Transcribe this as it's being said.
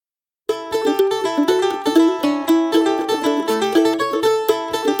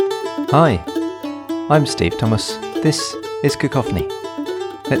Hi, I'm Steve Thomas. This is Cacophony.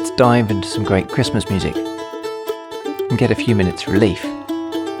 Let's dive into some great Christmas music and get a few minutes relief.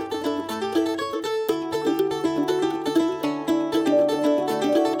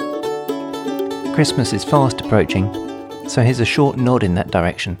 Christmas is fast approaching, so here's a short nod in that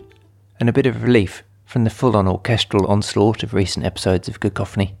direction and a bit of relief from the full-on orchestral onslaught of recent episodes of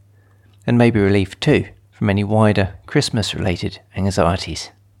Cacophony, and maybe relief too from any wider Christmas-related anxieties.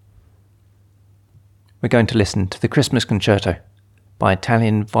 We're going to listen to the Christmas Concerto by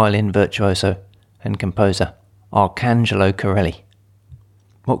Italian violin virtuoso and composer Arcangelo Corelli.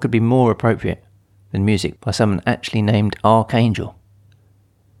 What could be more appropriate than music by someone actually named Archangel?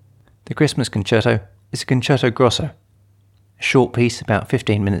 The Christmas Concerto is a Concerto Grosso, a short piece about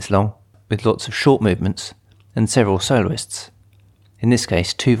 15 minutes long with lots of short movements and several soloists, in this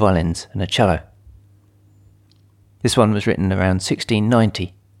case 2 violins and a cello. This one was written around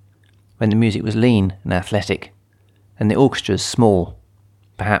 1690, when the music was lean and athletic, and the orchestras small,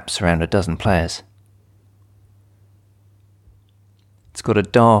 perhaps around a dozen players. It's got a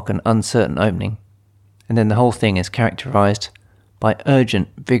dark and uncertain opening, and then the whole thing is characterised by urgent,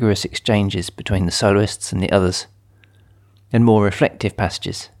 vigorous exchanges between the soloists and the others, and more reflective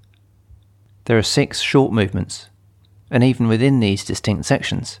passages. There are 6 short movements, and even within these distinct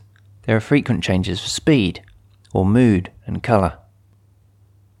sections, there are frequent changes of speed, or mood and colour.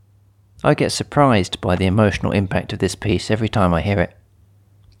 I get surprised by the emotional impact of this piece every time I hear it,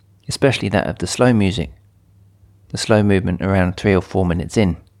 especially that of the slow music. The slow movement around 3 or 4 minutes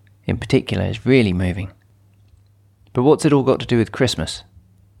in particular, is really moving. But what's it all got to do with Christmas?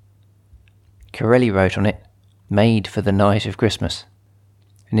 Corelli wrote on it, "Made for the night of Christmas."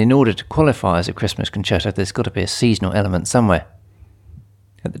 And in order to qualify as a Christmas concerto, there's got to be a seasonal element somewhere.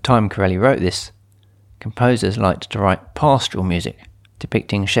 At the time Corelli wrote this, composers liked to write pastoral music,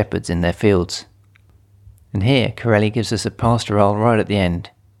 depicting shepherds in their fields. And here Corelli gives us a pastoral right at the end.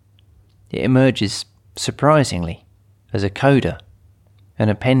 It emerges, surprisingly, as a coda, an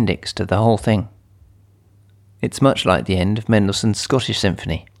appendix to the whole thing. It's much like the end of Mendelssohn's Scottish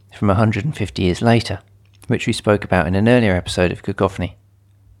Symphony from 150 years later, which we spoke about in an earlier episode of Cacophony.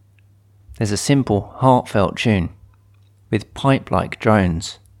 There's a simple, heartfelt tune, with pipe-like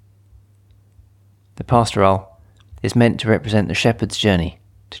drones. The pastoral is meant to represent the shepherd's journey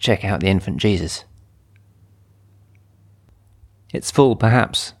to check out the infant Jesus. It's full,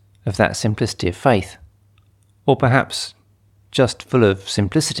 perhaps, of that simplicity of faith, or perhaps just full of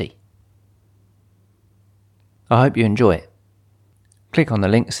simplicity. I hope you enjoy it. Click on the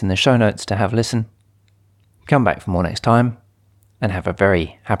links in the show notes to have a listen. Come back for more next time, and have a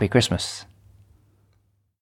very happy Christmas.